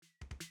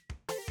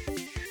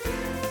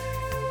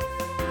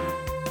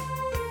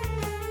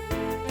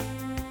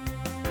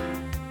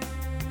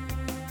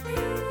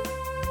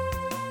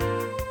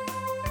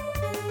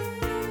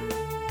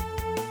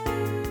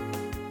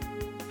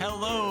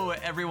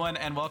everyone,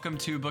 and welcome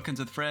to Bookends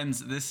with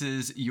Friends. This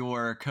is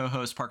your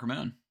co-host, Parker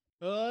Moon.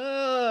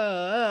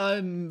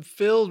 I'm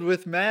filled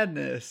with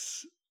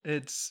madness.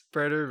 It's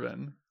Brett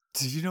Irvin.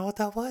 Do you know what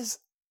that was?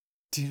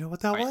 Do you know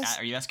what that was?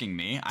 Are you asking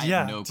me? I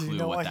Yeah, have no do you clue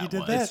know what why that he did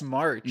was. that? It's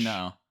March.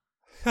 No.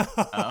 Oh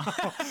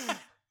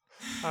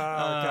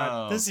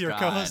God. This is your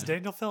co-host,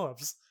 Daniel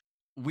Phillips.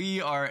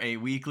 We are a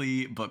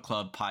weekly book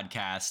club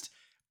podcast.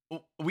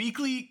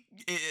 Weekly,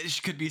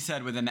 it could be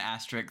said with an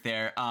asterisk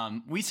there.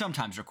 We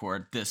sometimes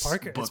record this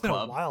Parker, book it's been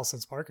club. a while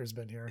since Parker's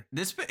been here.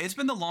 It's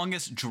been the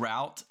longest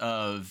drought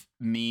of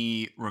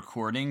me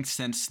recording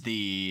since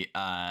the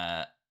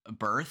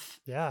birth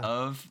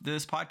of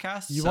this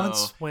podcast. You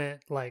once went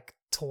like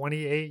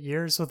 28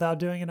 years without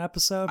doing an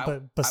episode,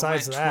 but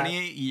besides I went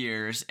 28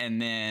 years,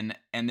 and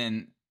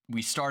then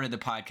we started the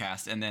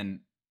podcast, and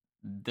then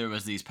there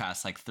was these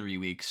past like 3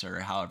 weeks or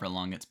however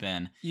long it's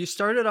been. You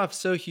started off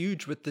so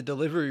huge with the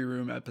delivery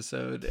room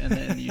episode, and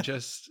then you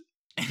just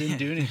didn't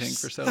do anything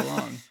for so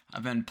long.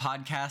 I've been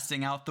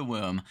podcasting out the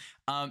womb.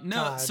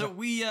 So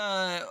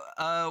we're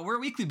a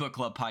weekly book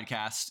club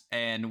podcast,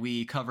 and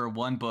we cover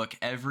one book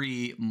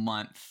every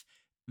month.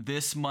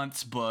 This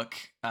month's book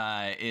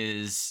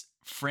is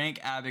Frank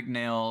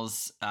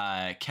Abagnale's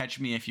Catch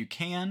Me If You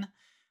Can.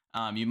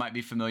 You might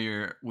be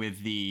familiar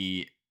with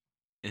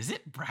is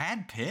it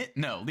Brad Pitt?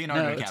 No,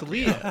 Leonardo DiCaprio. It's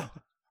Leo.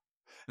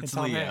 It's and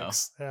Tom Leo.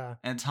 Hanks, yeah.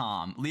 And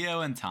Tom.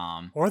 Leo and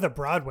Tom. Or the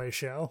Broadway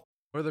show.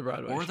 Or the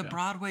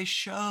Broadway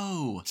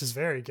show. Which is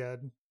very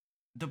good.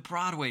 The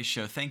Broadway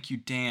show. Thank you,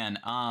 Dan.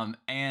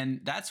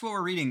 And that's what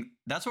we're reading.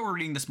 That's what we're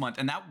reading this month.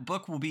 And that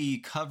book will be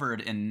covered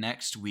in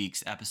next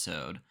week's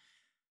episode.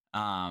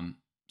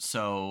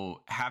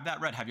 So have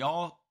that read. Have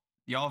y'all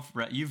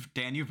read?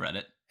 Dan, you've read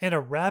it. In a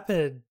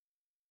rapid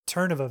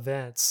turn of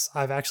events,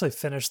 I've actually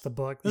finished the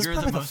book. This You're is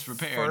probably the most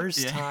prepared.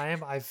 First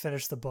time I've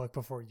finished the book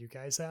before you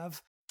guys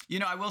have. You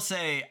know, I will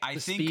say, I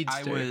think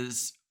I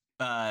was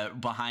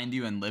behind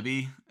you and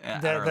Libby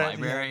at our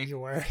library. Yeah, you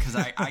were. Because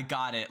I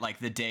got it like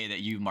the day that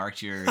you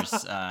marked yours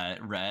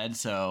read.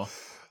 So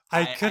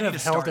I could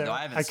have held it.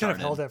 I could have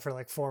held it for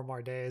like 4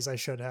 more days. I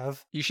should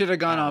have. You should have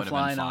gone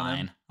offline on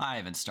him. I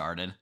haven't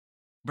started.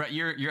 Brett,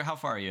 you're how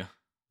far are you?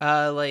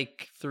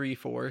 Like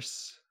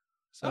 3/4.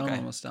 So okay, I'm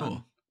almost done.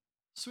 Cool.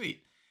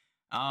 Sweet.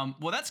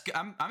 Well,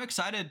 I'm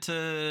excited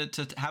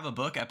to have a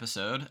book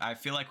episode. I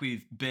feel like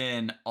we've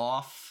been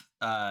off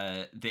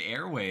the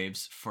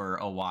airwaves for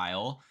a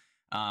while.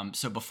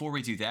 So before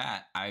we do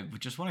that, I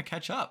just want to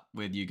catch up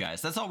with you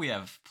guys. That's all we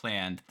have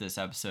planned this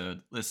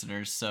episode,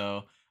 listeners.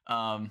 So,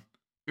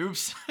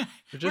 oops,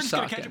 we're just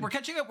talking. We're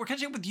catching up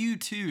with you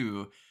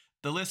too,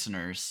 the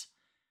listeners.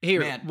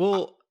 Here, man,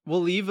 we'll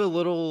leave a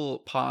little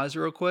pause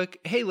real quick.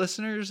 Hey,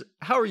 listeners,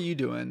 how are you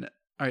doing?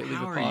 All right, leave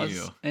a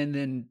pause and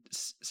then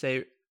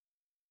say,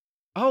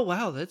 "Oh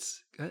wow,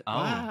 that's good.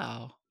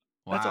 Wow,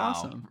 that's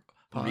awesome."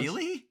 Pause.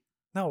 Really?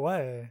 No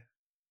way.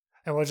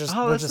 And we'll just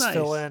nice.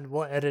 fill in.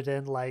 We'll edit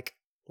in like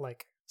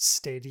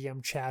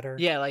stadium chatter.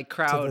 Yeah, like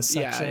crowd.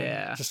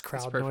 Yeah. Just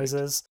crowd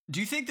noises. Do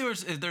you think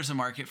there's a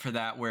market for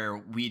that where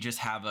we just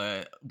have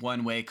a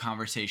one-way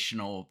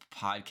conversational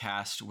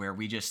podcast where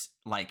we just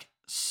like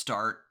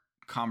start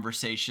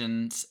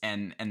conversations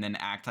and then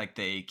act like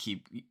they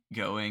keep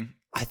going?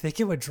 I think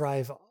it would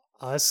drive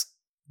us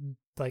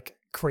like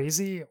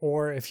crazy,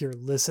 or if you're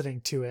listening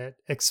to it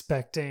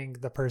expecting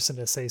the person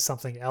to say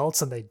something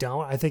else and they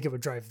don't, I think it would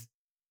drive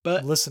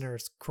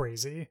listeners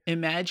crazy.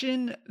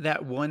 Imagine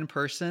that one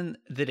person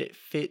that it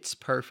fits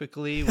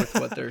perfectly with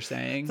what they're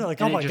saying. They're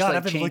like, oh my God,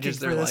 I've been looking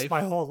for this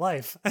my whole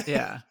life.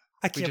 Yeah.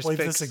 I can't believe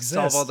this exists.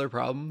 Solve all their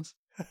problems.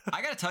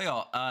 I gotta tell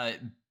y'all,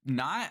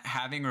 not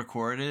having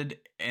recorded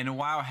in a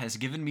while has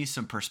given me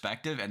some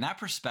perspective, and that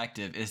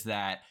perspective is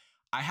that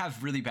I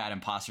have really bad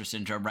imposter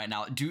syndrome right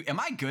now. Am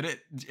I good at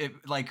it?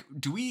 Like,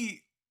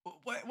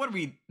 what are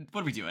we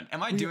doing?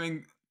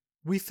 Doing?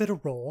 We fit a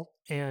role,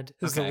 and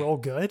is the role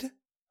good?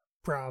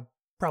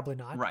 Probably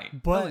not.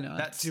 Right.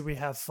 But do we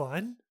have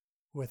fun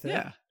with it?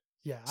 Yeah.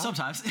 Yeah.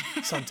 Sometimes.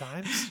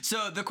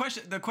 So the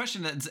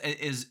question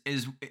is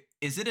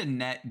it a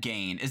net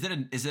gain? Is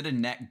it a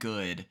net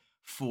good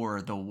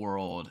for the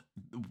world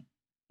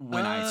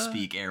when I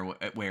speak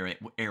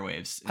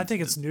airwaves? I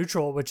think it's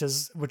neutral, which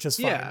is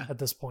fine at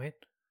this point.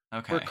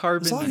 Okay. We're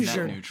carbon as long as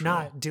you're neutral.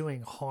 not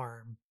doing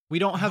harm. We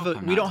don't have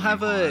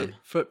a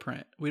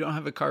footprint. We don't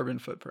have a carbon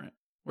footprint.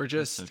 We're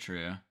just That's so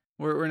true.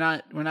 We're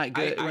not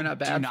good. We're not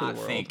bad for the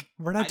world.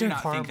 We're not doing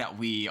harm. I think that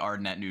we are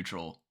net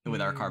neutral with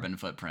our carbon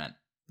footprint.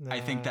 I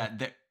think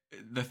that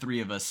the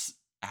three of us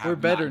we're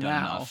better not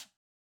done now. enough.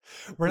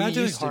 We're not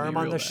doing harm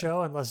on the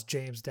show unless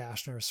James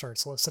Dashner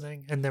starts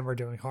listening, and then we're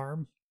doing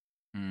harm.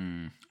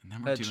 And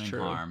then we're doing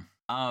harm.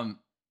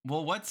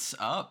 Well, what's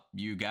up,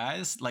 you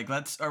guys? Like,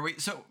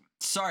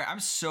 sorry, I'm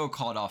so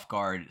caught off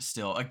guard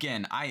still.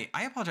 Again, I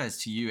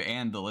apologize to you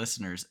and the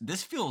listeners.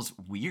 This feels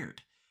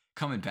weird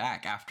coming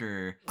back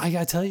after. I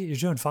gotta tell you, you're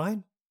doing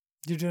fine.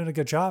 You're doing a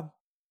good job.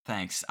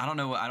 Thanks. I don't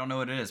know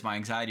what it is. My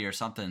anxiety or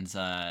something's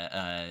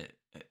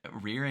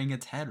rearing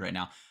its head right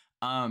now.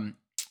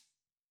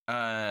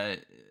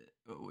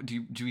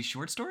 do we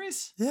short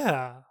stories?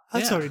 Yeah,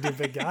 that's what we do,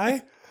 big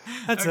guy.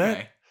 That's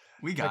okay. it.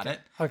 We got it.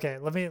 Okay,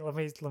 let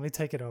me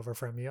take it over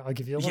from you. I'll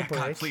give you a little break.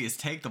 God, please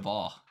take the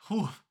ball.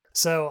 Whew.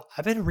 So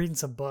I've been reading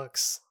some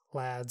books,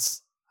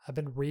 lads. I've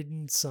been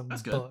reading some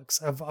books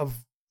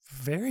of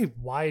very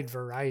wide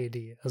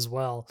variety as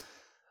well.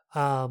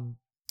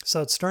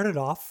 So it started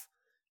off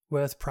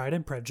with Pride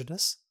and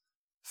Prejudice.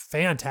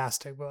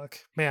 Fantastic book.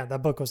 Man,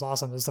 that book was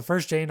awesome. It was the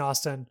first Jane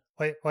Austen.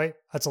 Wait,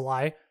 that's a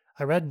lie.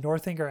 I read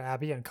Northanger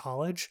Abbey in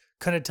college.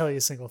 Couldn't tell you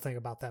a single thing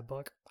about that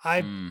book.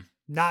 I'm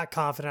not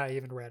confident I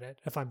even read it,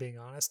 if I'm being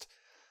honest.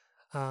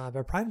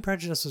 But Pride and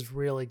Prejudice was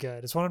really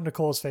good. It's one of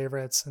Nicole's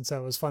favorites, and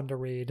so it was fun to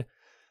read.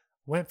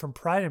 Went from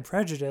Pride and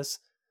Prejudice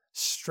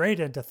straight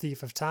into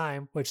Thief of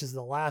Time, which is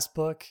the last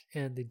book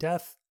in the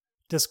Death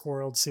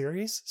Discworld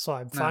series. So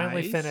I'm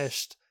finally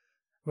finished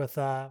with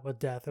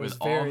Death. It was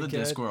very good. With all the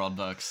Discworld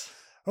books.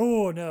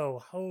 Oh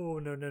no.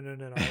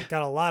 I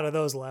got a lot of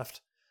those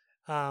left.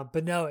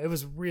 But no, it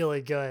was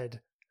really good.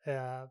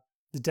 The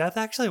Death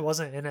actually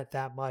wasn't in it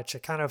that much.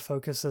 It kind of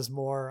focuses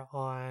more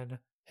on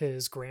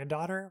his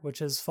granddaughter,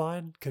 which is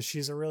fun because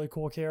she's a really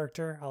cool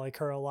character. I like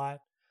her a lot.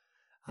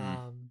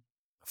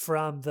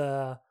 From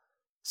the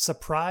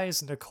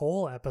Surprise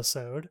Nicole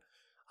episode,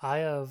 I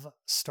have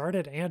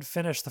started and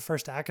finished the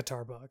first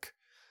ACOTAR book.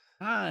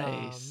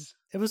 Nice.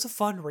 It was a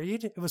fun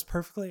read. It was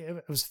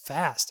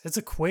fast. It's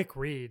a quick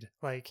read.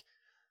 Like,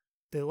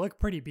 they look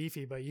pretty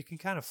beefy, but you can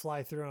kind of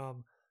fly through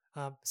them.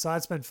 So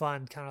that's been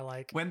fun. Kind of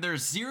like when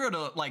there's zero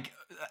to like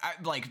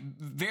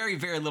very,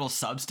 very little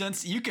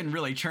substance, you can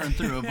really churn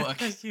through a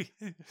book. you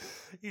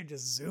can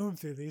just zoom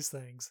through these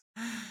things.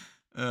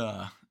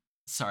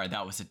 Sorry,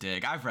 that was a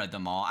dig. I've read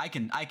them all. I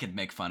can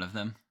make fun of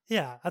them.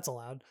 Yeah, that's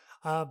allowed.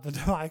 But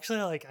no,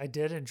 actually, like, I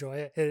did enjoy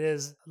it. It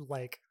is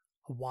like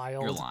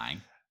wild. You're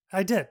lying.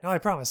 I did. No, I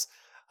promise.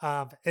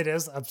 It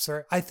is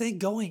absurd. I think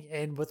going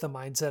in with the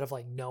mindset of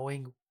like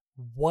knowing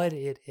what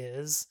it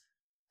is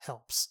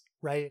helps,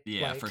 right?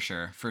 Yeah, like, for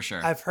sure.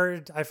 I've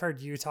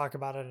heard you talk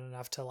about it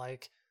enough to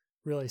like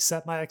really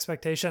set my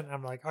expectation.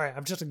 I'm like, all right,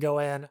 I'm just gonna go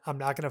in. I'm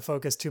not gonna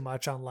focus too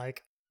much on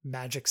like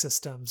magic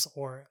systems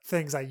or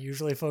things I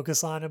usually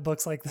focus on in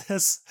books like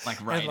this.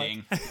 Like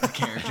writing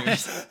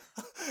characters.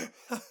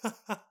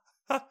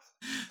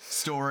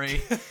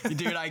 Story.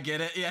 Dude, I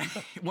get it. Yeah.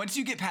 Once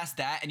you get past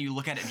that and you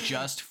look at it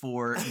just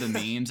for the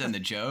memes and the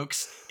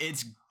jokes,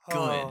 it's good.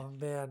 Oh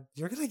man,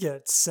 you're gonna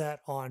get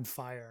set on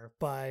fire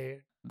by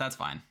that's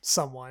fine.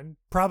 Someone,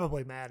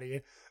 probably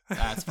Maddie.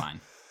 That's fine.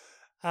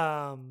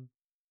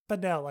 But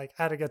no, like,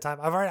 I had a good time.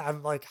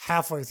 I'm like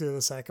halfway through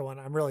the second one.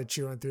 I'm really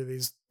chewing through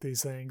these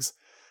things.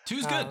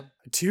 2's good.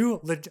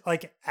 2,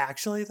 like,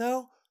 actually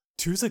though,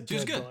 2's a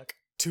good book.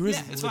 2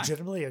 is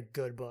legitimately a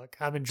good book.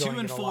 I'm enjoying it. 2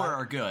 and a 4 lot.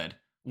 Are good.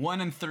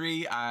 1 and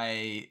 3,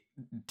 I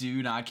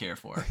do not care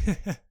for.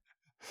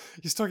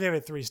 You still gave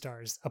it 3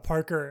 stars. A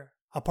Parker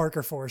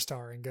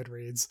 4-star in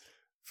Goodreads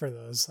for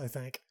those, I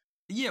think.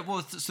 Yeah,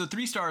 well, so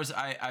 3 stars.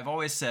 I've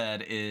always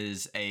said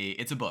it's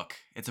a book.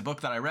 It's a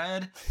book that I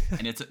read,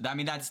 and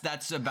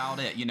that's about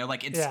it. You know,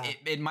 like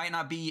it might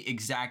not be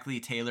exactly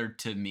tailored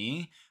to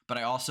me, but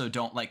I also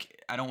don't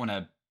want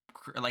to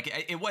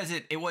like it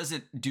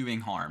wasn't doing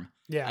harm.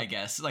 Yeah, I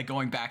guess like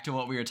going back to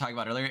what we were talking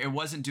about earlier, it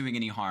wasn't doing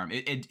any harm.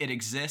 It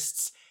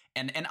exists,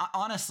 and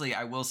honestly,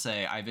 I will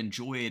say I've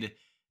enjoyed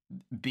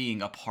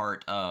being a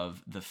part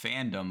of the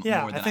fandom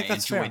more than I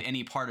enjoyed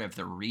any part of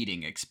the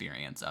reading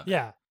experience of it.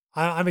 Yeah.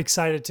 I'm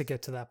excited to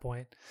get to that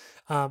point.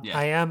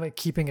 I am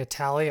keeping a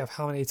tally of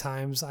how many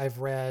times I've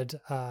read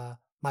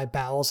My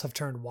Bowels Have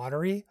Turned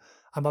Watery.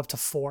 I'm up to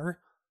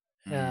 4.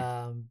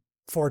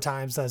 4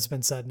 times that's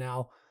been said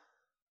now.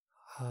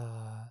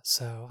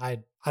 So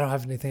I don't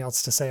have anything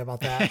else to say about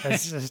that.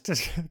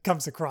 It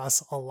comes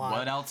across a lot.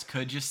 What else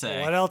could you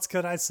say? What else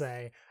could I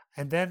say?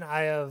 And then I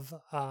have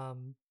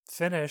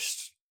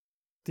finished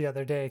the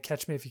other day,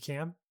 Catch Me If You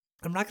Can.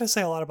 I'm not going to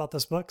say a lot about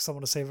this book because I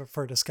want to save it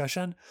for a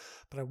discussion,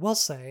 but I will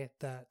say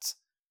that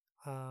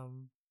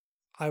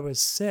I was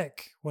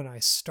sick when I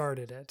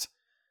started it,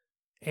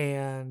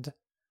 and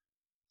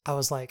I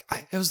was like,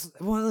 it was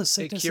one of those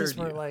sicknesses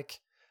where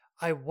like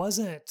I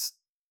wasn't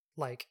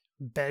like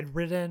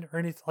bedridden or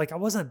anything. Like I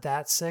wasn't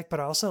that sick, but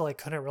I also like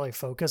couldn't really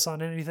focus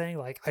on anything.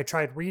 Like I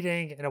tried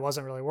reading and it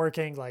wasn't really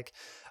working. Like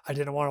I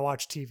didn't want to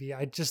watch TV.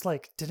 I just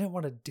like didn't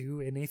want to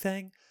do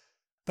anything.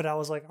 But I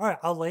was like, all right,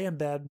 I'll lay in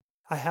bed.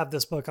 I have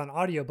this book on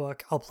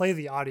audiobook. I'll play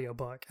the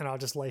audiobook and I'll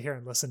just lay here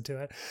and listen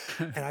to it.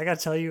 And I got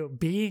to tell you,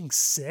 being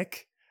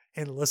sick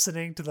and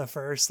listening to the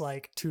first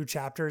like 2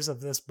 chapters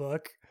of this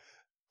book,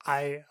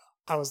 I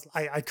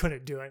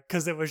couldn't do it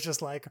because it was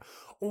just like,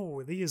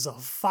 oh, these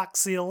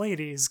foxy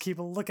ladies keep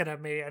looking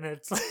at me. And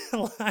it's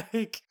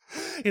like,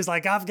 he's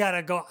like, I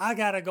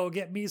gotta go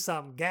get me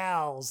some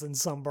gals and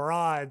some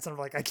broads. And I'm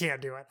like, I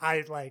can't do it.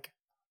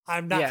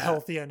 I'm not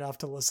healthy enough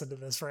to listen to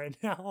this right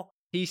now.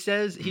 He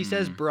says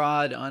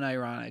broad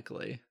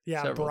unironically.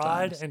 Yeah,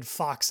 broad times. And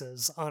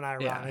foxes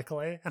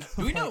unironically. Yeah.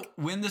 Do we know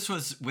when this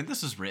was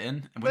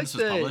written and when this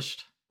was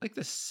published? Like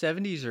the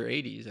 70s or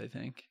 80s, I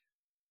think.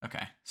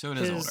 Okay, so it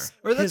is older.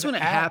 Or that's when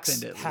it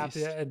happened, at least.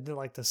 In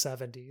like the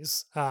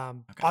 70s. I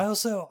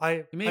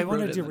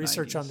want to do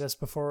research 90s. on this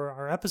before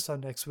our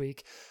episode next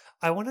week.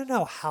 I want to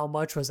know how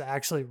much was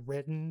actually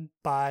written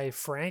by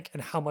Frank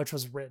and how much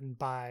was written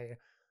by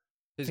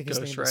his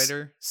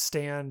ghostwriter,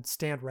 Stan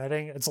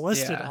Redding. It's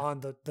listed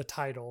on the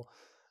title.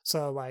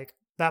 So like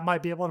that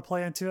might be able to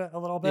play into it a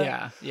little bit.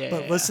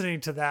 But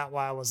listening to that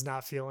while I was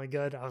not feeling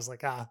good, I was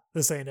like,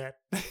 this ain't it.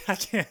 I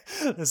can't.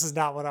 This is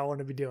not what I want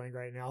to be doing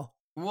right now.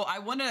 Well, I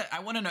want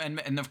to know,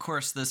 and of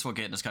course this will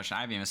get in discussion.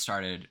 I haven't even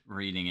started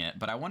reading it,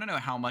 but I want to know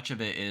how much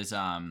of it is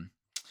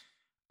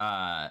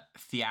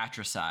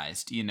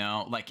theatricized. You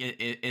know, like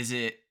is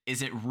it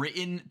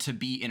written to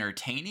be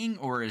entertaining,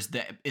 or is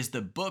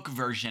the book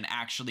version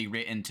actually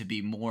written to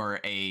be more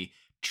a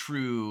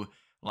true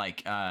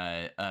like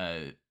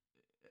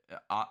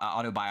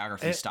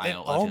autobiography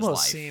style of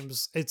his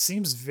life? It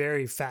seems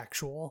very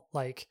factual.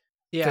 Like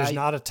there's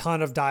not a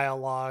ton of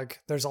dialogue.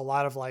 There's a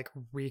lot of like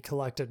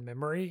recollected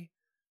memory.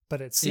 But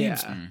it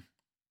seems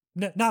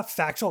not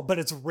factual, but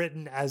it's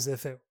written as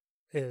if it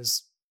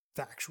is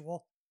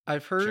factual.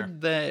 I've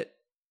heard that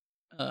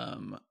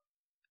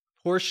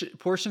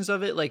portions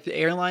of it, like the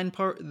airline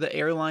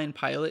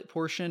pilot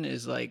portion,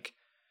 is like,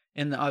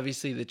 and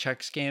obviously the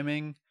check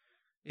scamming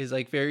is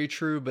like very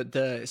true,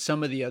 but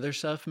some of the other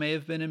stuff may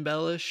have been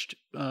embellished.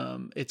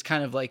 It's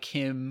kind of like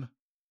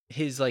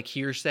his like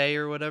hearsay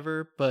or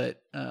whatever.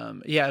 But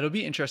it'll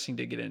be interesting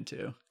to get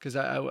into because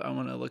I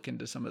want to look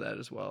into some of that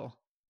as well.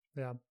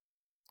 Yeah.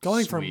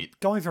 Going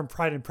from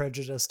Pride and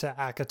Prejudice to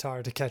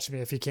ACOTAR to Catch Me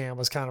If You Can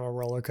was kind of a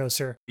roller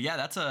coaster. Yeah,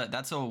 that's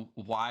a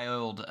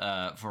wild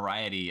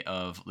variety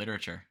of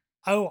literature.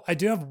 Oh, I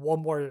do have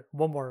one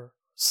more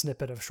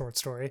snippet of short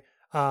story.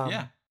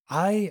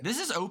 This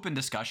is open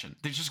discussion.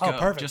 They just go.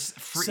 Perfect. Just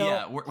free. So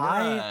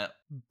I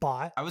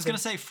was gonna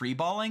say free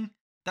balling.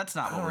 That's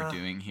not what we're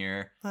doing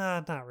here.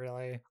 Not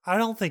really. I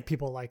don't think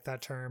people like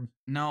that term.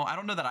 No, I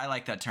don't know that I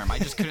like that term. I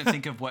just couldn't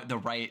think of what the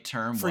right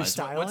term was.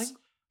 Freestyling?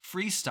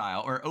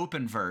 Freestyle or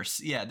open verse.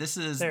 Yeah, it's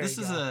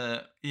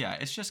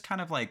just kind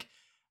of like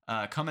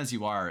come as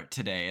you are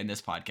today in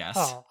this podcast.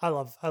 Oh, I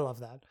love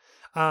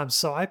that.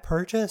 So I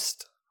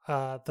purchased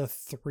the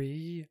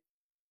 3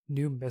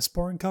 new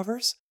Mistborn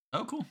covers.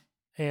 Oh, cool.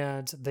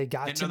 And they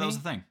got to me. Didn't know that was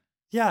a thing.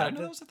 Yeah. I didn't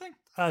know that was a thing.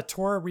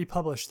 Tor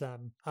republished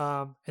them.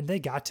 And they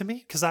got to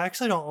me because I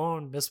actually don't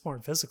own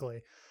Mistborn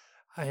physically.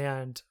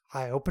 And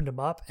I opened them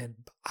up and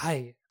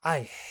I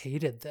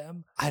hated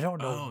them. I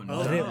don't know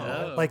what it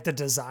was. Like the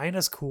design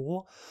is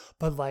cool,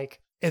 but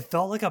like it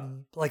felt like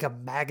a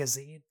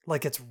magazine.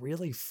 Like it's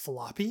really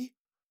floppy.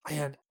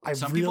 And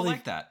some people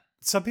like that.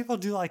 Some people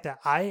do like that.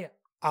 I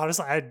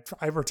honestly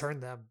I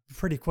returned them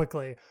pretty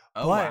quickly.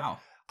 Oh wow.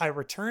 I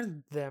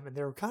returned them and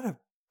they were kind of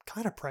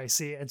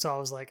pricey. And so I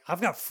was like, I've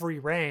got free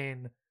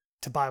reign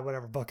to buy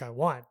whatever book I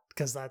want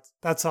because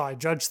that's how I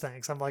judge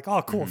things. I'm like,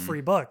 oh cool,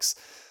 free books.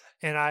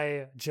 And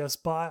I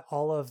just bought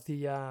all of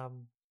the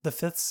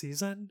 5th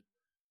season.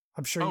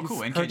 I'm sure you've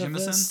heard N.K. of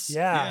Jemisin's? this.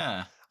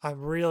 Yeah. I'm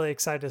really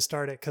excited to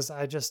start it because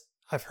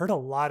I've heard a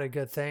lot of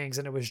good things,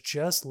 and it was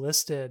just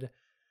listed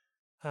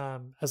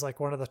as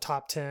like one of the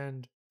top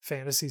 10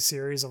 fantasy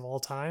series of all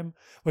time,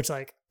 which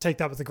like take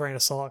that with a grain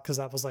of salt because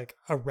that was like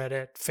a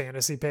Reddit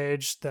fantasy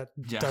page that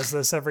does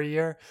this every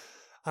year.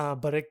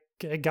 But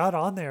it got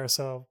on there,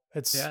 so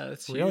it's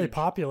really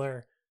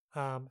popular.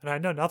 And I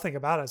know nothing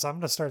about it, so I'm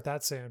going to start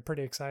that soon.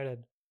 Pretty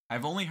excited.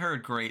 I've only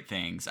heard great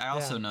things. I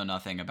also know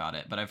nothing about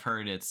it, but I've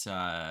heard it's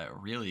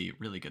really,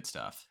 really good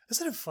stuff.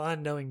 Isn't it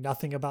fun knowing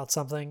nothing about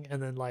something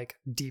and then like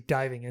deep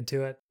diving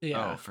into it?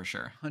 Yeah. Oh, for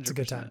sure. 100%. It's a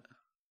good time.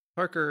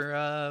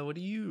 Parker, what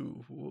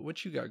you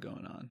got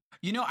going on?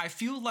 You know, I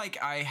feel like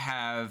I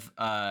have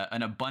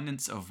an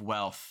abundance of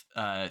wealth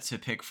to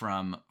pick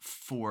from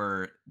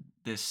for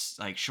this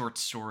like short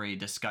story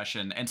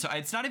discussion, and so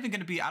it's not even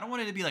going to be. I don't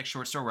want it to be like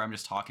short story where I'm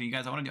just talking to you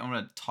guys. I want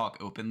to talk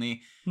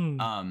openly,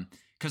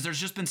 because there's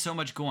just been so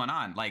much going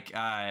on. Like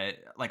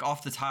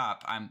off the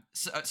top,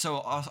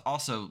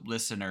 also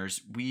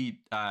listeners, we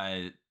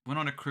went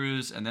on a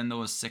cruise and then there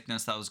was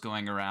sickness that was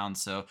going around,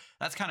 so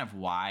that's kind of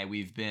why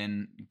we've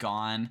been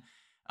gone.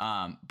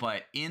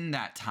 But in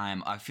that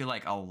time, I feel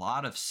like a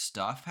lot of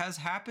stuff has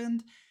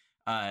happened.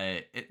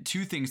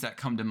 2 things that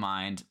come to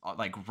mind,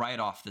 like right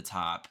off the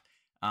top.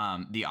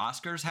 The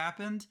Oscars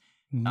happened,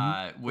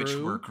 which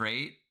were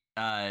great.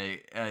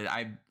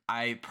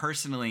 I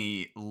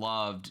personally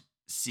loved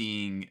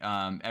seeing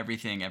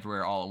Everything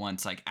Everywhere All at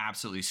Once like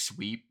absolutely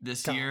sweep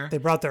this year. They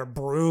brought their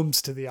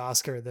brooms to the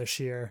Oscar this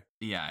year.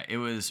 Yeah, it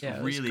was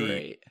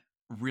really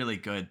really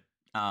good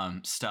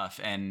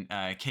stuff, and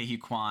Ke Huy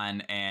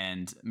Quan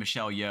and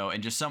Michelle Yeoh,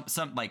 and just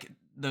some like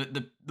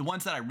the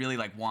ones that I really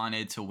like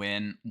wanted to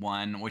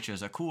won, which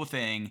is a cool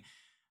thing.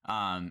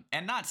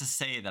 And not to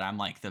say that I'm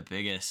like the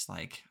biggest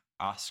like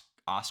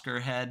Oscar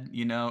head,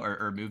 you know,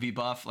 or movie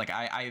buff. Like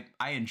I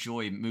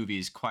enjoy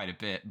movies quite a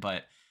bit,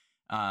 but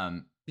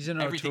he's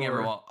an Everything auteur.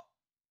 Everywhere.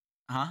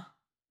 Huh?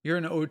 You're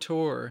an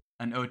auteur.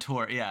 An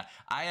auteur, yeah.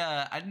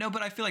 I know,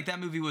 but I feel like that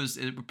movie was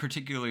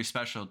particularly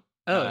special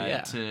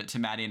to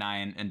Maddie and I,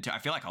 and to, I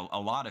feel like a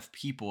lot of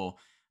people.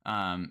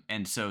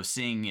 And so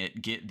seeing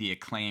it get the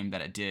acclaim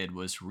that it did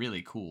was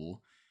really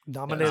cool.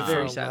 Nominated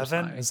for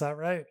 11, is that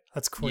right?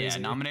 That's crazy. Yeah,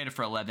 nominated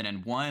for 11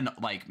 and won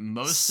like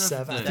most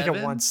 7. of the. I think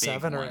it won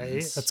 7 or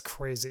 8. That's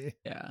crazy.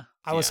 Yeah,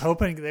 I was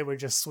hoping they would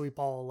just sweep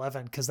all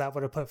 11 because that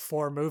would have put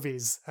 4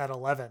 movies at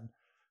 11.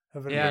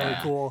 That would have been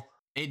really cool.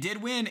 It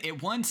did win.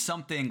 It won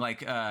something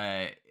like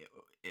there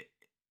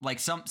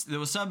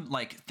was some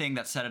like thing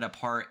that set it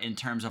apart in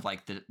terms of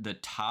like the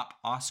top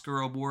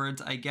Oscar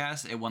awards. I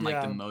guess it won like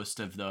the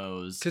most of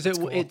those because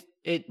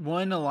it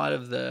won a lot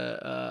of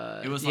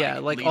the it was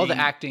like leading, all the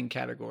acting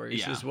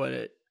categories is what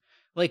it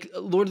like.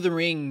 Lord of the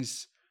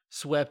Rings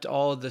swept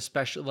all of the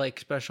special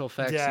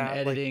effects and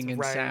editing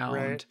and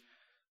sound,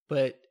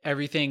 but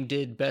everything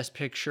did best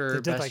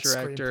picture, best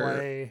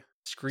director,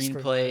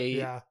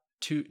 screenplay.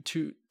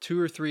 Two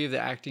or three of the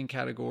acting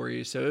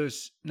categories. So it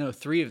was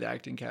 3 of the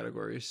acting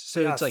categories.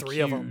 So it's like 3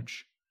 huge. Of them.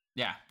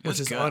 Yeah, which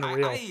is good.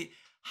 Unreal. I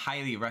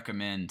highly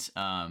recommend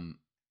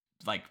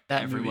like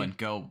that everyone movie.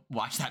 Go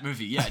watch that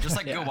movie. Yeah, just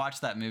like go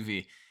watch that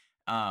movie.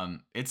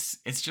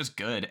 It's just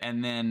good.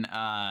 And then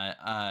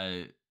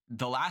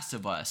The Last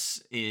of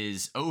Us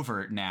is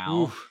over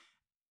now. Oof.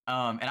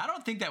 And I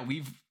don't think that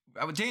we've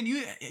Dan,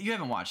 you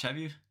haven't watched, have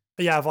you?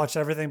 Yeah, I've watched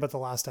everything but the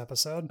last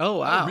episode. Oh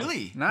wow,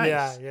 really?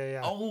 Nice.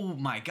 Yeah. Oh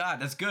my god,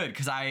 that's good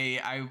because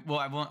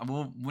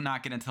we'll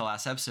not get into the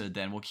last episode.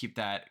 Then we'll keep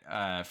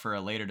that for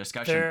a later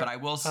discussion. But I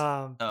will.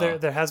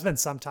 There has been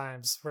some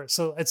times where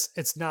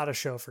it's not a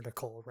show for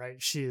Nicole, right?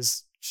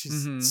 She's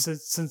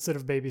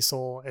sensitive baby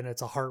soul, and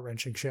it's a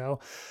heart-wrenching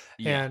show.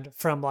 Yeah. And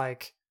from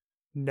like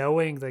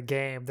knowing the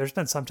game, there's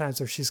been some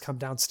times where she's come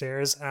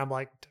downstairs and I'm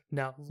like,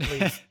 no,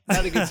 leave.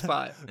 Not a good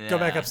spot. Go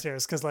back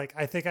upstairs because like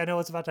I think I know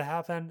what's about to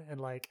happen, and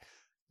like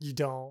you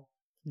don't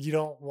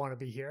want to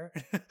be here.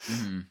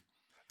 Mm-hmm.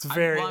 It's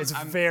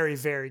very,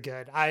 very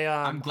good.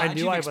 I'm glad I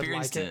knew I would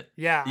like it.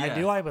 Yeah, I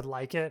knew I would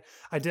like it.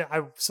 I did.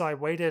 So I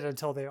waited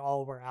until they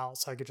all were out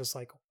so I could just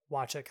like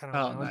watch it kind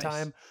of on my own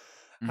time.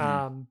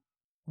 Mm-hmm.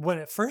 When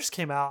it first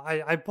came out,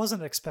 I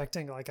wasn't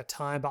expecting like a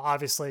ton, but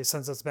obviously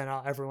since it's been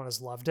out, everyone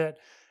has loved it.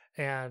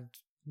 And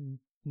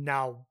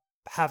now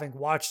having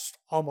watched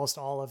almost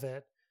all of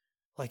it,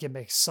 like it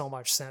makes so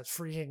much sense.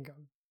 Freaking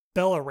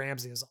Bella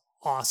Ramsey is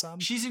awesome.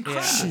 She's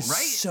incredible, She's right?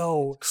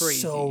 So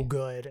crazy. So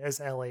good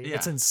as Ellie. Yeah.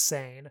 It's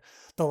insane.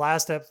 The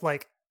last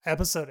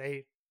episode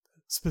 8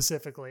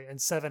 specifically, and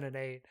 7 and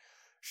 8,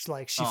 she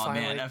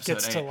finally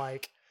gets 8. To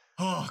like.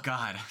 Oh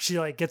God. She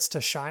like gets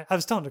to shine. I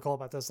was telling Nicole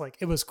about this. Like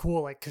it was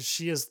cool, like because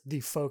she is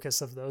the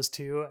focus of those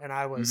two, and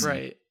I was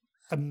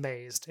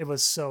amazed. It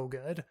was so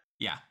good.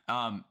 Yeah.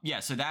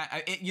 So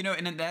that,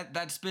 and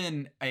that's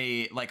been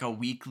a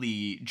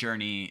weekly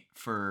journey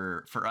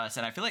for us.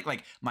 And I feel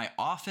like my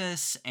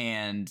office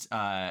and,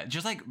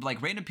 just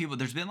like random people,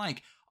 there's been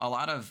like a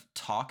lot of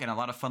talk and a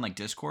lot of fun, like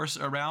discourse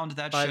around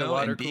that By show. The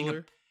water and being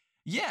cooler.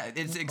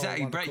 It's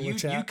exactly, Brett, you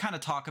kind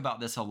of talk about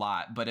this a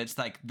lot, but it's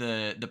like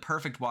the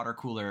perfect water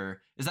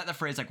cooler. Is that the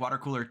phrase, like water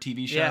cooler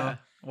TV show? Yeah.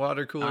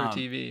 Water cooler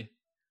TV.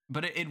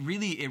 But it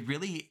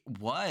really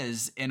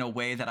was in a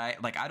way that I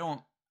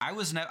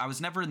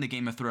was never in the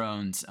Game of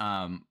Thrones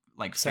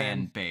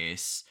fan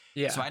base.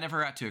 Yeah. So I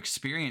never got to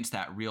experience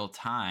that real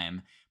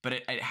time, but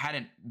it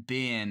hadn't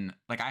been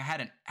like I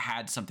hadn't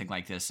had something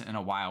like this in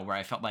a while where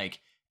I felt like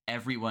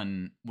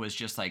everyone was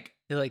just like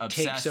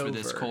obsessed with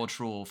this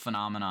cultural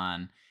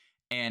phenomenon.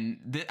 And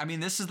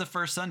this is the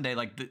first Sunday,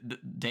 like the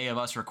day of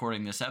us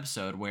recording this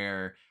episode,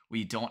 where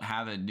we don't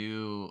have a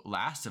new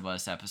Last of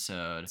Us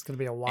episode. It's going to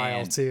be a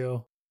while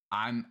too.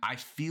 I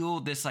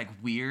feel this like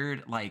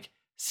weird, like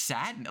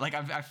sad, like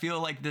I feel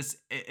like this.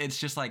 It's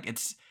just like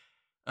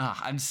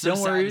I'm so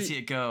sad to see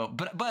it go.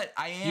 But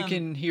I am. You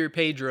can hear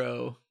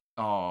Pedro.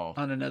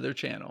 On another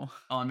channel.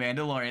 On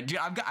Mandalorian, dude.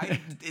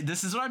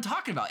 This is what I'm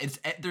talking about.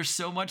 There's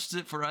so much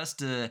for us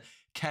to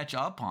catch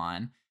up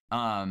on.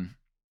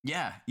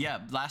 Yeah.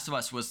 Last of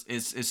Us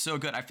is so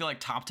good. I feel like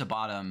top to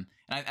bottom,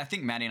 and I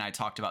think Maddie and I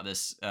talked about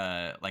this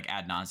like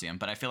ad nauseum.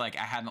 But I feel like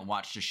I haven't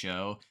watched a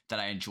show that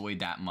I enjoyed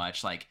that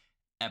much, like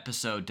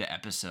episode to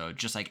episode,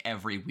 just like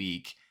every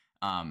week.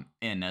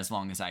 In as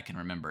long as I can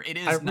remember. It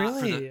is not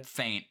for the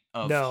faint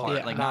of heart.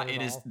 Yeah, like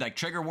it is like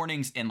trigger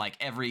warnings in like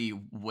every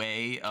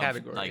way of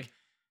category. Like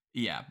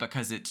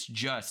because it's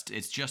just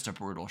a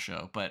brutal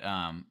show, but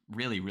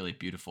really, really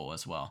beautiful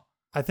as well.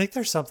 I think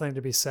there's something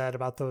to be said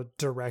about the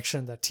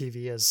direction that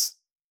TV is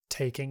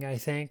taking, I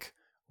think,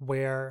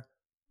 where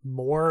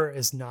more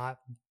is not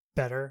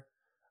better.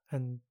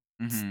 And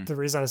the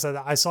reason I said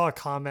that, I saw a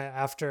comment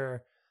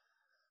after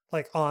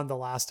like on The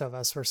Last of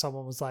Us where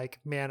someone was like,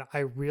 man,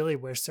 I really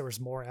wish there was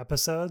more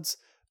episodes.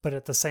 But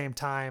at the same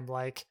time,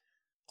 like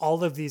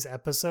all of these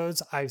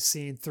episodes I've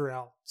seen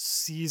throughout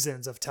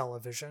seasons of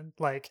television,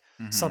 like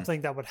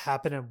something that would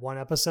happen in one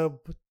episode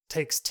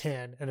takes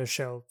 10 in a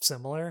show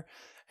similar.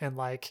 And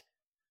like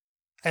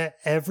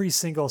every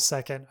single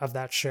second of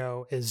that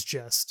show is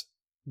just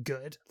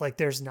good. Like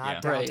there's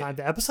not downtime. Right.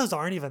 The episodes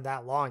aren't even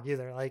that long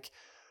either. Like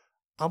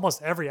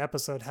almost every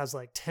episode has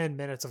like 10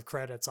 minutes of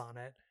credits on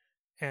it.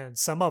 and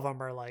some of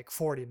them are like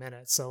 40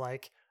 minutes. So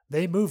like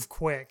they move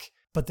quick,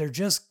 but they're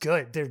just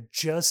good. They're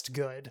just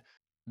good.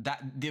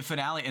 That the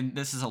finale, and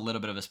this is a little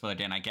bit of a spoiler,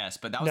 Dan, I guess,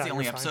 but that was the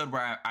only episode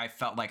where I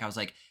felt like I was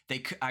like,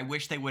 I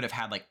wish they would have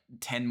had like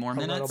 10 more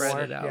minutes.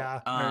 Spread it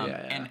out.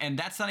 Yeah. And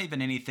that's not even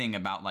anything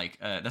about like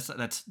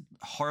that's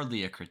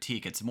hardly a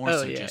critique. It's more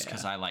just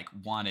because I like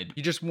wanted.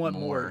 You just want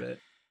more of it.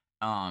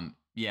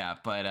 Yeah,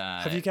 but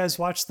have you guys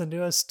watched the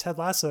newest Ted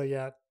Lasso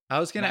yet? I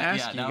was gonna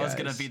ask you. Yeah, that was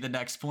gonna be the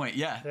next point.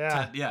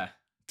 Yeah.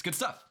 It's good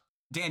stuff.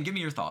 Dan, give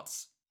me your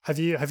thoughts. Have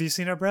you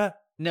seen it, Brett?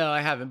 No,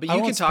 I haven't, but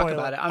you can talk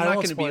about it. I'm not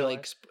going to be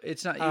like,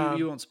 it's not,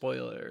 you won't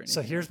spoil it or anything.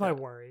 So here's my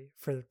worry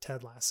for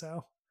Ted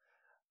Lasso.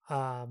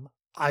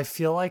 I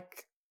feel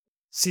like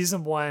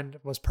season 1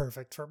 was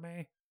perfect for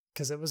me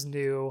because it was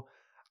new.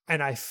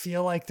 And I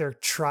feel like they're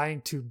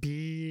trying to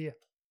be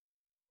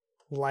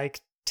like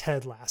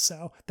Ted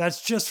Lasso.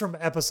 That's just from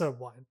episode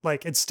 1.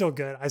 Like, it's still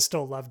good. I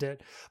still loved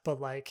it.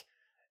 But like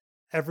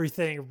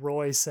everything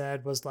Roy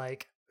said was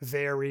like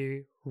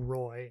very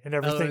Roy, and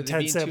everything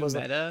Ted said was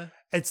meta?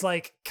 Like, it's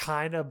like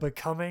kind of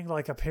becoming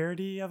like a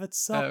parody of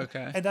itself.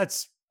 Okay. And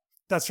that's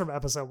from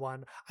episode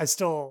 1. I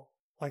still,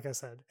 like I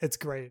said, it's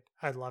great.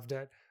 I loved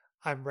it.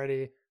 I'm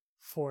ready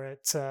for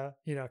it to,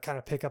 kind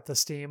of pick up the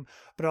steam.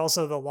 But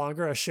also the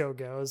longer a show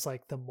goes,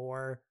 like the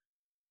more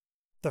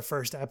the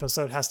first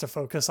episode has to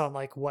focus on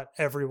like what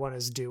everyone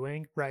is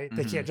doing, right?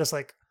 Mm-hmm. They can't just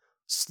like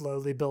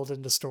slowly build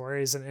into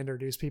stories and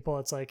introduce people.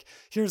 It's like,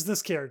 here's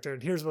this character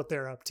and here's what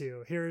they're up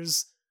to.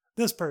 Here's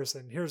this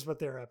person, here's what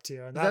they're up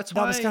to. And that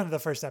was kind of the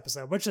first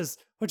episode, which is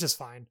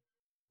fine.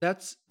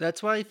 That's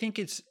why I think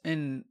it's,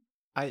 and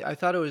I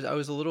thought I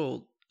was a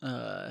little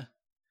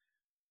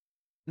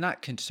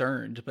not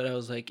concerned, but I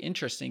was like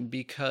interesting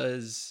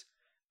because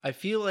I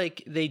feel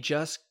like they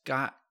just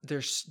got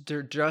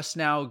they're just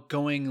now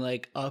going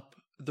like up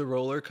the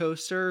roller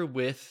coaster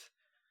with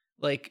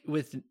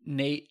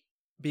Nate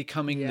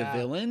becoming the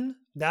villain.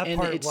 That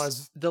part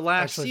was the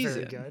last very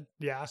season. good.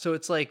 Yeah. So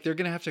it's like they're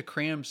going to have to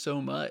cram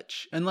so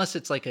much unless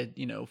it's like a,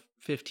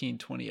 15,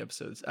 20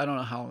 episodes. I don't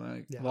know how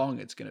long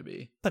it's going to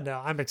be. But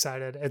no, I'm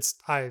excited.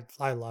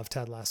 I love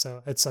Ted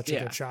Lasso. It's such a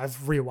good show. I've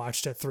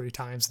rewatched it 3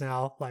 times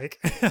now. Like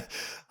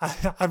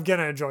I'm going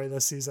to enjoy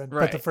this season.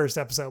 Right. But the first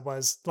episode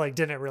was like,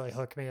 didn't really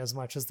hook me as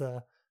much as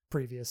the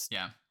previous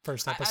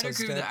first episode. I'd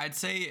agree with that. I'd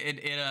say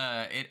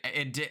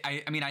it did.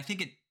 I mean, I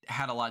think it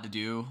had a lot to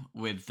do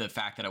with the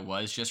fact that it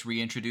was just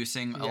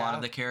reintroducing a lot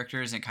of the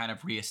characters and kind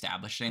of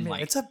reestablishing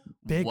it's a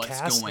big what's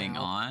cast going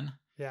now. On.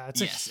 Yeah,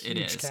 it's a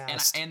huge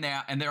cast.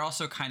 And they're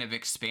also kind of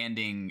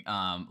expanding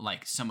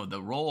like some of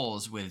the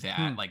roles with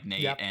that, like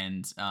Nate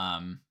and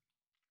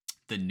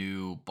the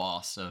new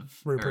boss of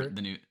Rupert.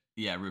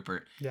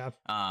 Rupert. Yeah.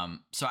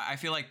 So I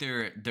feel like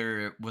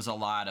there was a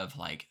lot of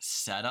like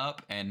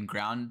setup and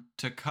ground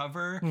to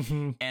cover,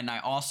 and I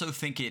also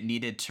think it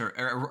needed to,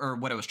 or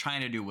what it was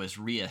trying to do was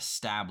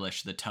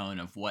reestablish the tone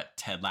of what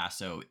Ted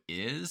Lasso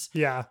is.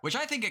 Yeah. Which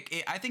I think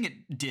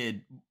it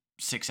did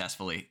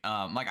successfully.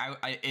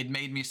 It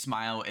made me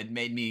smile. It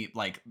made me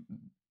like,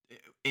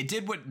 it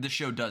did what the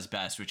show does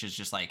best, which is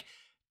just like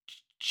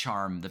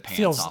charm the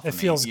pants off of me. It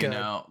feels good.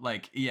 I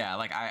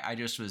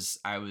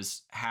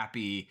was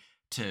happy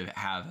to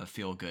have a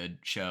feel good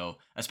show,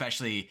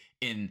 especially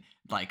in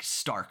like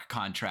stark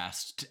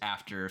contrast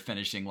after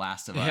finishing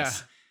Last of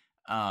Us.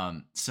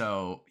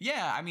 So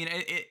yeah, I mean,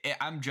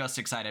 I'm just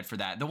excited for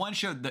that. The one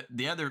show,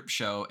 the other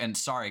show, and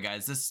sorry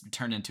guys, this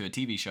turned into a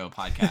TV show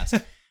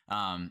podcast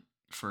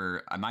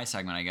for my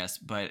segment, I guess.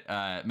 But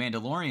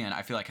Mandalorian,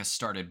 I feel like has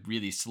started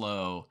really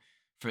slow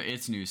for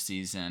its new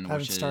season.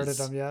 Haven't started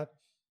them yet.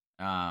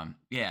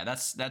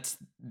 That's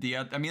the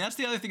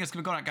other thing that's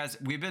been going on, guys.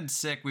 We've been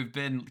sick. We've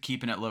been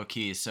keeping it low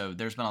key. So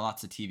there's been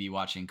lots of TV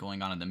watching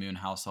going on in the Moon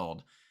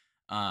household.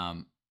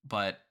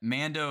 But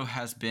Mando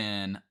has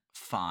been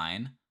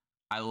fine.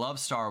 I love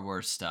Star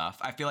Wars stuff.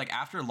 I feel like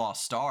after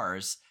Lost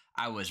Stars,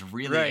 I was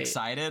really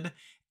excited.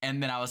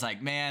 And then I was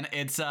like, man,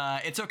 it's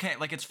okay.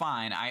 Like, it's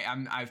fine.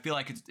 I feel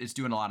like it's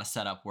doing a lot of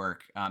setup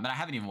work. And I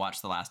haven't even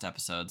watched the last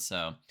episode.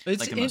 So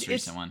like the most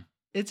recent one.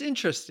 It's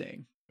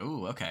interesting.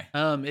 Ooh, okay.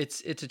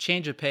 It's a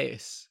change of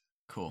pace.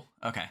 Cool.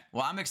 Okay.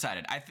 Well, I'm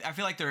excited. I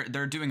feel like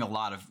they're doing a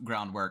lot of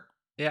groundwork,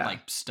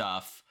 like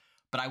stuff,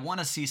 but I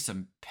want to see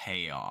some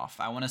payoff.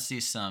 I want to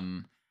see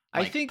some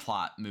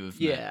plot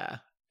movement.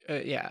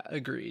 Yeah,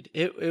 agreed.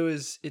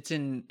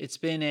 It's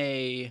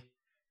been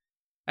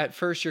at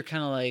first you're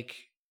kind of like,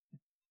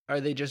 are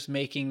they just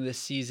making this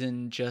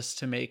season just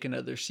to make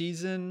another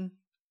season,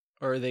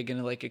 or are they going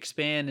to like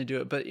expand and do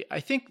it? But I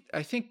think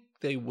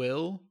they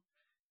will.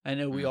 I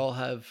know we all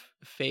have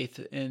faith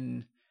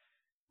in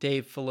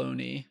Dave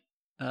Filoni,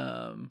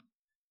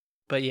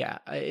 but yeah,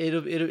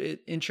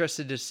 it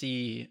interested to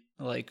see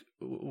like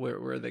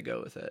where they go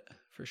with it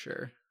for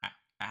sure.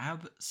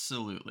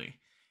 Absolutely.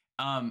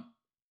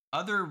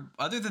 Other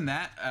than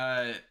that,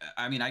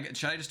 I mean,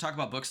 should I just talk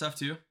about book stuff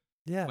too?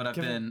 Yeah. What I've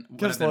been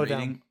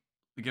reading.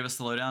 Give us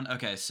the lowdown.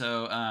 Okay,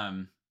 so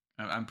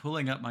I'm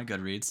pulling up my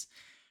Goodreads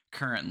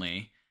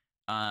currently.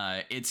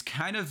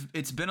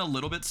 It's been a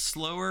little bit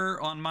slower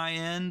on my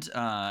end,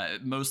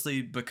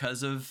 mostly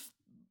because of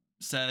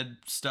said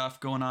stuff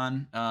going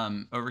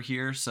on over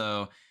here.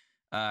 So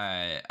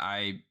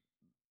I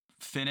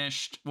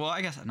finished, well,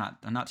 I guess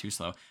I'm not too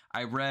slow.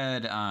 I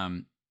read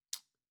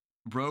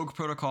Rogue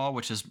Protocol,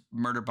 which is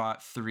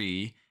Murderbot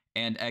 3,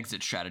 and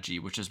Exit Strategy,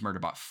 which is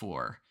Murderbot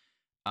 4.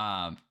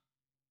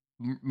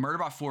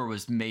 Murderbot 4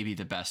 was maybe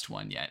the best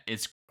one yet.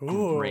 It's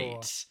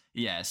great.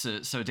 Yeah,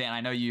 so Dan,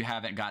 I know you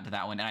haven't gotten to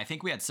that one, and I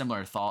think we had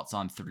similar thoughts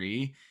on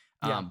 3.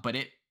 But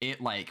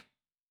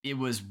it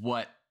was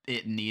what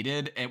it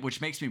needed,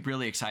 which makes me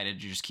really excited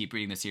to just keep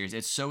reading the series.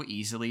 It's so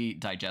easily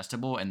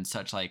digestible and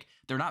such, like,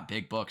 they're not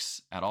big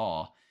books at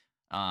all.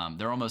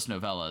 They're almost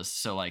novellas,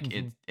 so like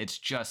it's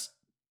just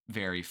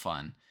very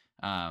fun.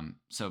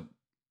 So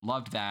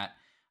loved that.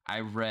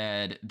 I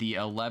read The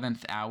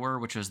 11th Hour,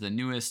 which was the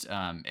newest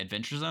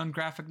Adventure Zone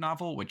graphic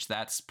novel, which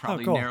that's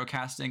probably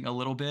narrowcasting a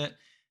little bit.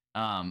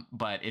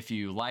 But if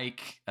you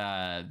like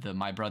the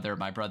My Brother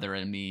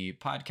and Me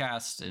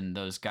podcast and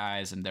those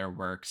guys and their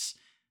works,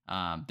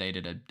 they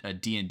did a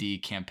D&D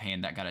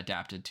campaign that got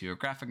adapted to a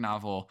graphic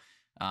novel,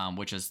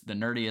 which is the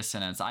nerdiest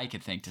sentence I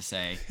could think to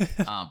say.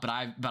 But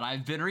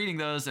I've been reading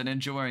those and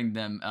enjoying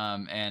them,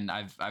 and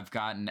I've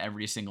gotten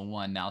every single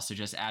one now. So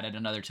just added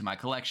another to my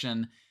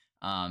collection,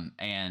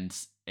 and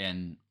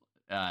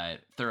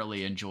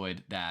thoroughly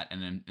enjoyed that,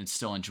 and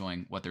still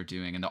enjoying what they're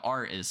doing. And the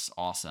art is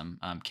awesome.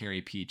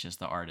 Carrie Peach is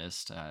the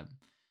artist.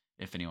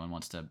 If anyone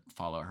wants to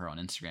follow her on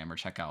Instagram or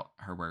check out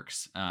her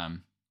works.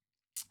 And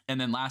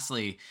then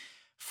lastly,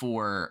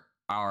 for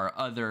our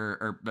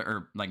other,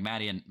 or like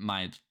Maddie and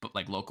my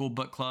like local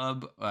book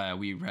club,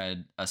 we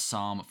read A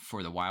Psalm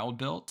for the Wild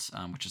Built,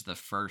 which is the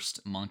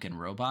first Monk and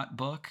Robot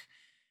book,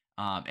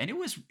 and it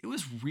was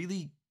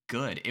really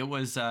good. It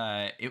was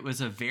a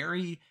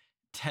very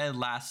Ted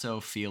Lasso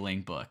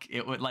feeling book.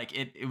 It would like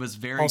it was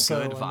very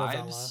also good vibes,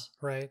 novella,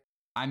 right?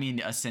 I mean,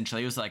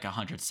 essentially, it was like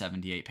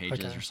 178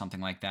 pages or something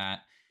like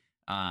that.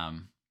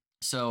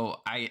 So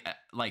I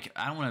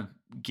don't want to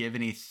give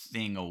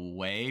anything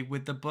away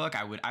with the book.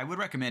 I would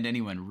recommend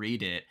anyone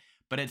read it,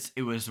 but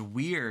it was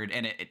weird,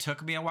 and it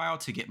took me a while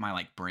to get my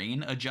like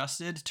brain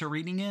adjusted to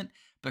reading it,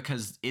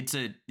 because it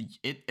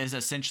is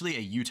essentially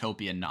a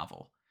utopian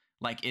novel.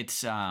 Like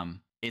it's a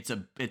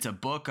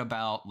book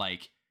about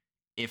like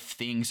if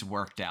things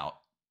worked out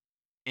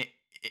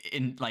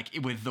in like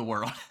with the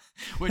world,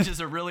 which is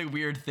a really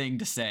weird thing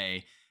to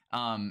say.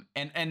 And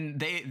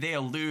they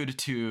allude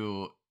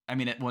to, I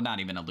mean, not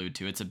even allude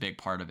to, it's a big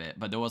part of it,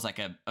 but there was like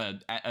a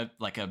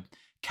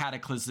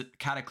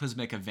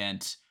cataclysmic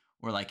event,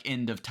 or like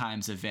end of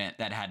times event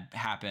that had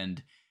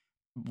happened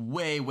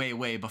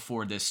way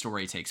before this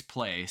story takes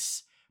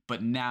place,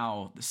 but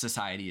now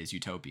society is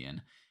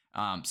utopian.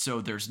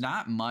 So there's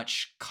not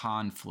much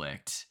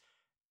conflict,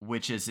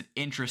 which is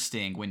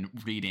interesting when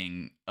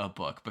reading a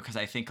book, because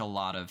I think a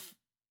lot of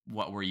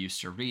what we're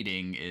used to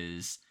reading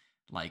is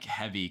like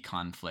heavy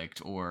conflict,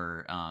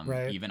 or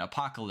even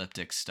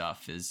apocalyptic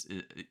stuff is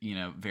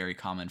very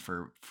common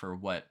for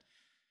what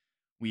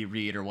we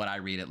read, or what I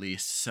read at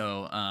least.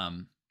 So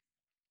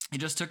it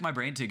just took my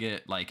brain to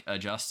get like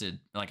adjusted.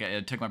 Like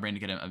it took my brain to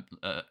get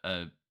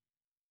a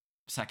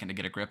second to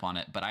get a grip on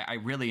it, but I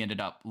really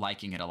ended up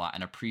liking it a lot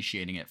and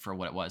appreciating it for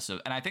what it was. So,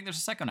 and I think there's a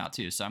second out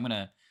too, so I'm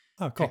gonna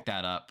pick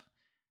that up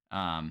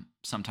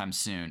sometime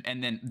soon.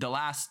 And then the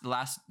last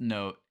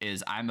note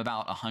is I'm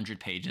about 100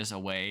 pages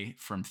away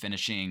from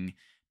finishing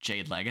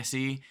Jade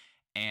Legacy,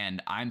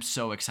 and I'm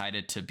so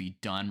excited to be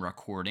done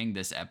recording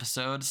this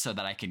episode so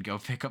that I can go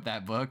pick up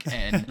that book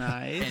and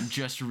and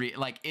just read.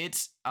 Like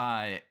it's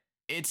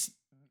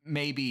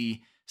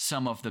maybe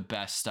some of the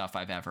best stuff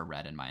I've ever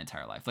read in my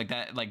entire life. Like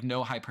that, like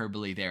no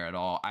hyperbole there at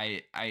all.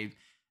 I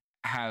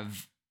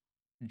have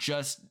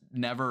just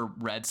never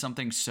read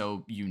something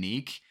so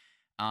unique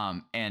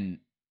and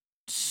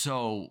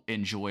so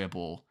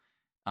enjoyable.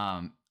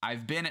 I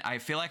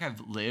feel like I've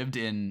lived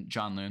in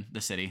Janloon,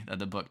 the city that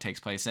the book takes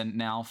place in,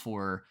 now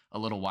for a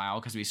little while,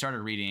 because we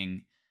started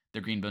reading the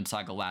Greenbone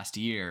Saga last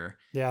year.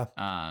 Yeah.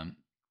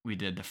 We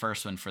did the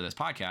first one for this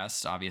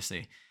podcast,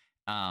 obviously.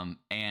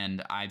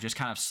 And I've just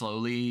kind of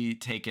slowly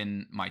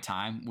taken my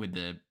time with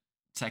the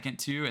second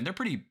two, and they're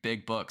pretty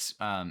big books.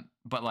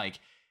 But like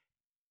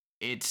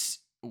it's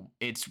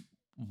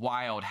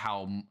wild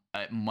how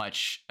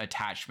much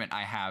attachment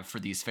I have for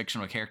these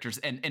fictional characters,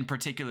 and in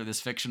particular this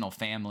fictional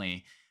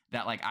family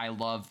that like I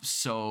love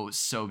so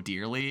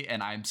dearly,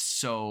 and I'm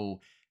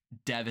so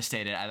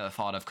devastated at the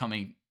thought of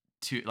coming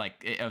to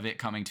it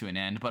coming to an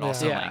end, but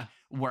also like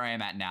where I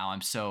am at now,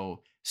 I'm so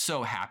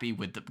happy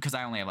with because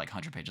I only have like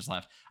 100 pages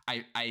left.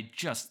 I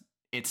just,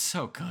 it's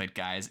so good,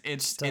 guys.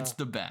 It's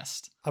the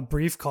best. A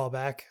brief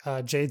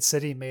callback. Jade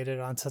City made it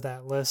onto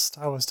that list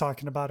I was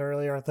talking about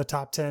earlier, at the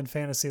top 10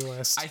 fantasy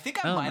list. I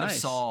think I might have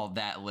saw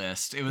that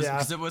list. It was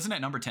because it wasn't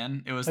at number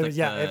 10. It was like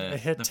it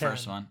hit the 10.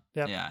 First one.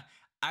 Yep. Yeah.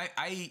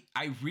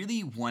 I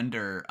really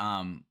wonder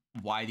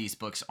why these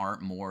books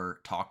aren't more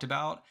talked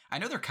about. I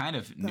know they're kind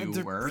of newer.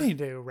 They're pretty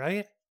new,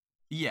 right?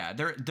 Yeah,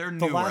 they're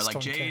newer. Like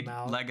Jade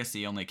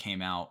Legacy only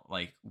came out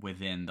like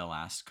within the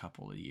last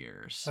couple of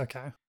years.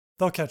 Okay,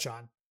 they'll catch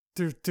on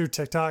through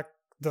TikTok.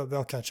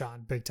 They'll catch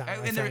on big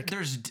time. And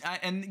there's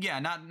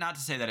not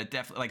to say that it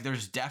definitely like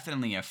there's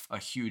definitely a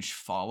huge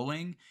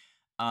following,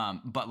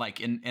 but like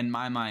in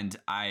my mind,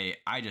 I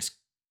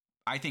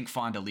think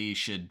Fonda Lee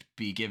should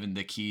be given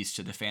the keys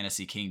to the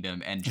fantasy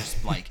kingdom, and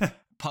just like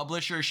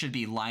publishers should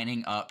be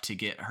lining up to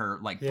get her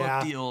like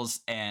book deals,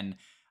 and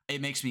it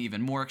makes me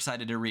even more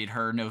excited to read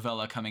her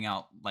novella coming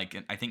out like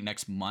I think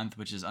next month,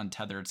 which is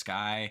Untethered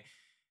Sky.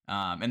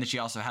 And then she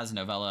also has a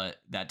novella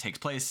that takes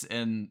place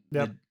in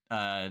the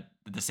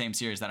same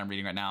series that I'm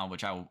reading right now,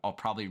 which I'll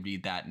probably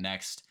read that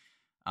next.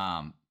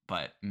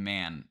 But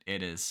man,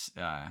 it is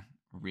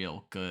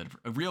real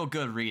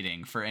good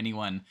reading for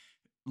anyone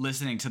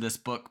listening to this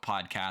book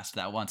podcast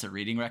that wants a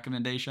reading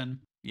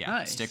recommendation. Yeah,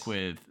 nice. Stick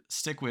with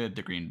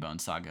the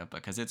Greenbone Saga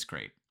because it's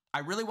great. I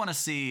really want to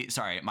see.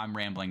 Sorry, I'm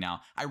rambling now.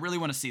 I really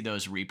want to see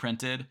those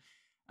reprinted.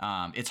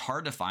 It's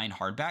hard to find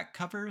hardback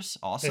covers.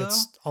 Also,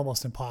 it's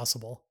almost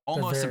impossible.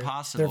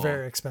 Impossible. They're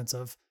very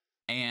expensive,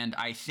 and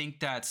I think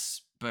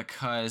that's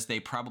because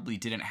they probably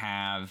didn't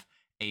have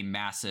a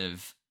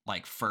massive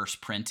like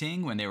first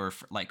printing when they were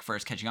like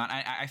first catching on.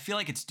 I feel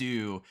like it's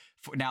due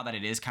for, now that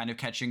it is kind of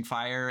catching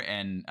fire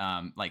and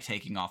like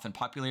taking off in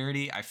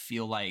popularity. I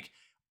feel like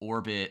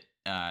Orbit,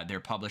 their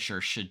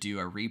publisher, should do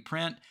a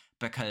reprint.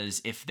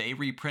 Because if they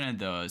reprinted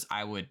those,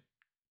 I would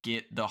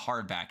get the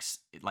hardbacks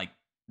like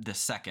the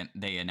second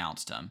they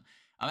announced them.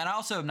 And I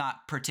also am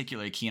not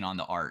particularly keen on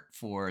the art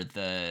for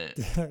the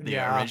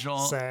original.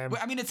 Same.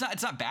 I mean,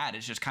 it's not bad.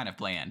 It's just kind of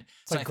bland.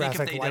 It's so like I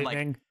think if they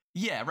lightning.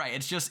 did right.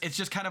 It's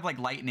just kind of like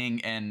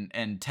lightning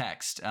and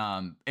text.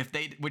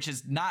 Which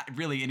is not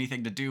really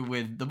anything to do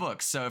with the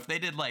books. So if they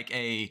did like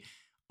a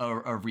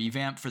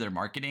revamp for their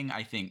marketing,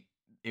 I think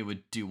it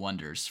would do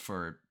wonders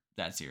for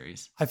that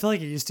series. I feel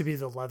like it used to be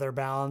the leather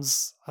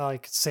bounds,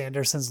 like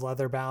Sanderson's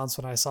leather bounds,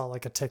 when I saw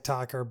like a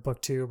TikTok or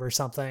BookTube or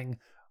something,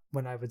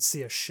 when I would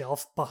see a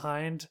shelf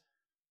behind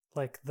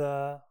like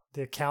the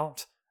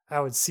account, I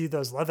would see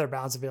those leather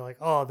bounds and be like,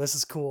 oh, this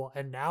is cool.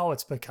 And now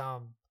it's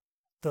become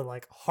the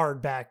like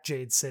hardback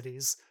Jade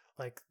Cities,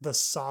 like the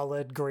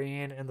solid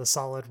green and the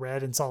solid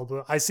red and solid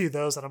blue. I see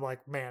those and I'm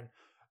like, man,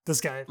 this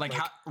guy,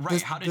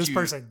 this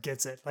person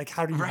gets it. Like,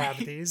 how do you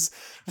have these?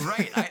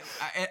 Right.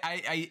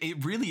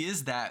 It really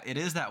is that. It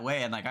is that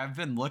way. And like, I've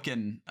been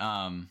looking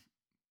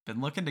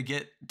to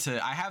get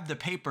to. I have the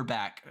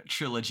paperback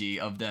trilogy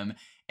of them,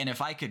 and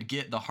if I could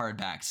get the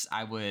hardbacks,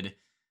 I would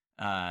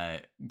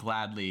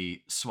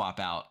gladly swap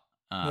out.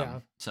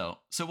 So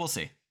we'll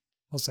see.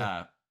 We'll see.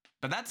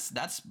 But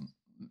that's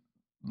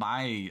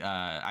my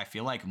I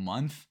feel like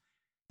month.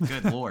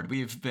 Good Lord,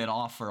 we've been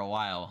off for a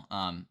while.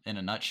 In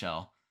a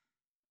nutshell.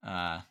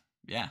 Yeah.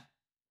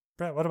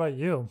 Brett, what about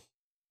you?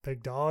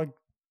 Big dog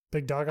on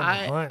the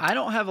hunt. I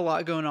don't have a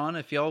lot going on.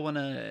 If y'all want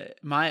to,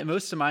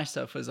 most of my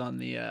stuff was on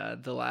the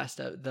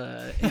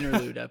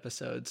interlude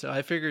episode, so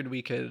I figured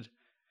we could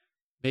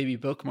maybe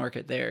bookmark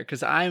it there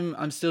because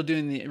I'm still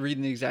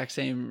reading the exact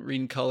same,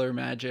 reading Color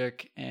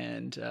Magic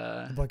and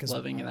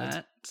loving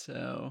that.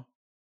 So,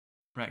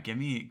 Brett, tell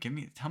me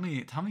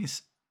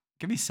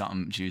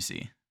something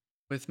juicy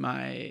with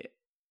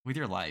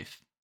your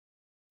life.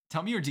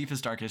 Tell me your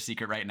deepest, darkest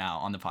secret right now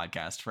on the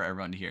podcast for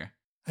everyone to hear.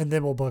 And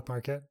then we'll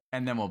bookmark it.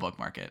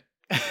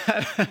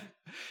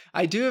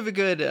 I do have a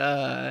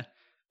good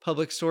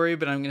public story,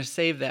 but I'm going to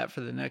save that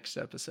for the next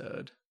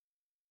episode.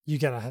 You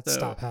got to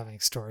stop having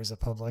stories of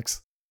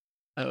Publix.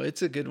 Oh,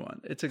 it's a good one.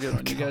 You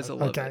guys will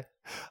love it.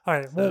 All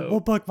right. So, we'll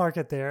bookmark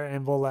it there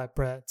and we'll let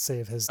Brett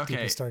save his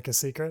deepest, darkest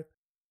secret.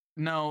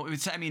 No,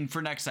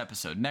 for next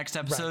episode.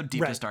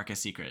 Deepest,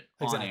 darkest secret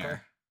on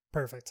air.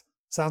 Perfect.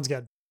 Sounds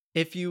good.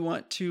 If you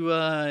want to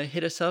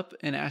hit us up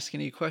and ask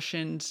any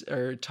questions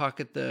or talk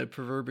at the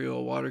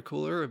proverbial water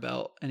cooler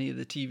about any of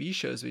the TV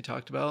shows we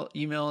talked about,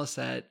 email us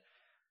at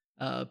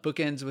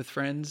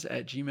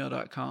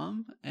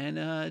bookendswithfriends@gmail.com.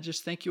 And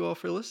just thank you all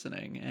for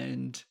listening.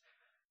 And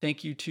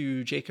thank you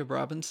to Jacob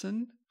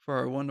Robinson for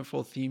our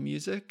wonderful theme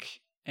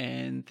music.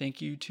 And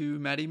thank you to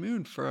Maddie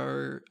Moon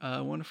for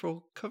our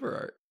wonderful cover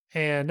art.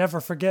 And never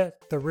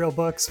forget, the real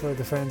books were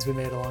the friends we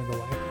made along the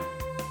way.